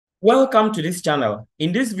Welcome to this channel.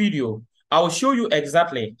 In this video, I will show you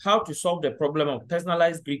exactly how to solve the problem of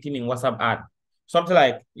personalized greeting in WhatsApp ad. Something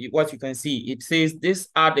like what you can see. It says this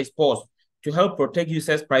ad is paused to help protect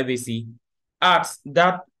users' privacy. Ads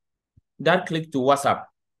that click to WhatsApp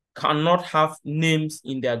cannot have names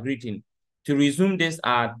in their greeting. To resume this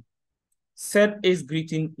ad, set its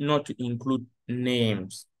greeting not to include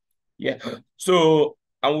names. Yeah. So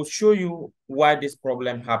I will show you why this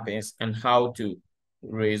problem happens and how to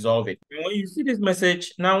resolve it. When you see this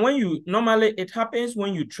message, now normally it happens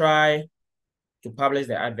when you try to publish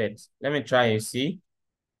the advert. Let me try and see.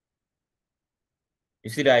 You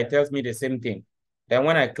see that it tells me the same thing. Then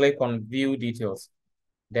when I click on view details,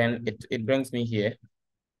 then it brings me here.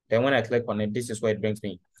 Then when I click on it, this is where it brings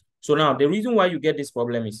me. So now the reason why you get this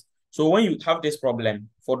problem is, so when you have this problem,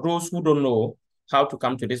 for those who don't know how to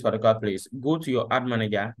come to this particular place, go to your ad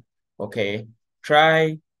manager, okay?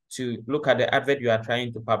 Try to look at the advert you are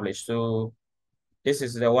trying to publish. So this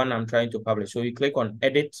is the one I'm trying to publish. So you click on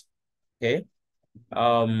edit, okay?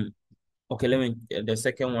 Okay, the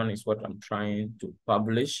second one is what I'm trying to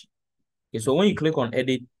publish. Okay, so when you click on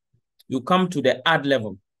edit, you come to the ad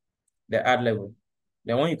level,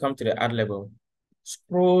 Then when you come to the ad level,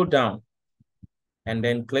 scroll down and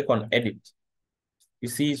then click on edit. You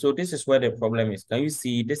see, so this is where the problem is. Can you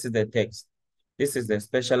see, this is the text. This is the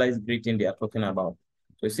specialized greeting they are talking about.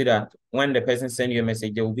 So you see that when the person sends you a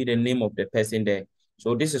message, there will be the name of the person there.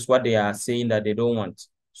 So this is what they are saying that they don't want.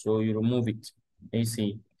 So you remove it. You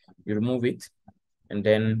see, you remove it. And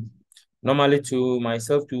then normally to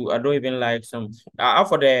myself too, I don't even like some,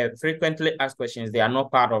 for the frequently asked questions, they are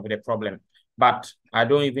not part of the problem. But I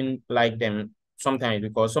don't even like them sometimes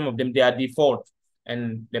because some of them, they are default.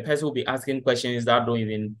 And the person will be asking questions that don't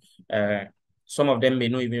even, some of them may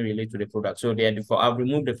not even relate to the product. So they are default. I've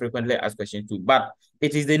removed the frequently asked questions too. But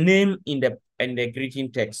it is the name in the greeting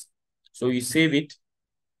text. So you save it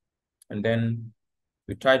and then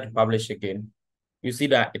you try to publish again. You see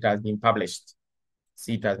that it has been published.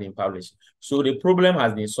 See, it has been published. So the problem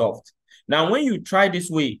has been solved. Now, when you try this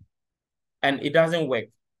way and it doesn't work,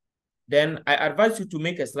 then I advise you to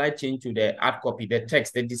make a slight change to the ad copy, the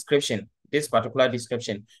text, the description, this particular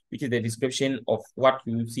description, which is the description of what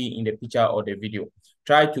you see in the picture or the video.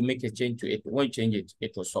 Try to make a change to it. When you change it,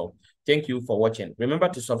 it will solve. Thank you for watching. Remember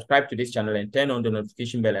to subscribe to this channel and turn on the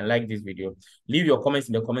notification bell and like this video. Leave your comments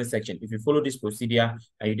in the comment section if you follow this procedure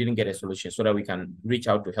and you didn't get a solution so that we can reach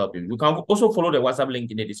out to help you. You can also follow the WhatsApp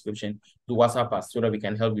link in the description to WhatsApp us so that we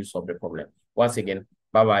can help you solve the problem. Once again,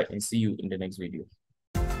 bye-bye and see you in the next video.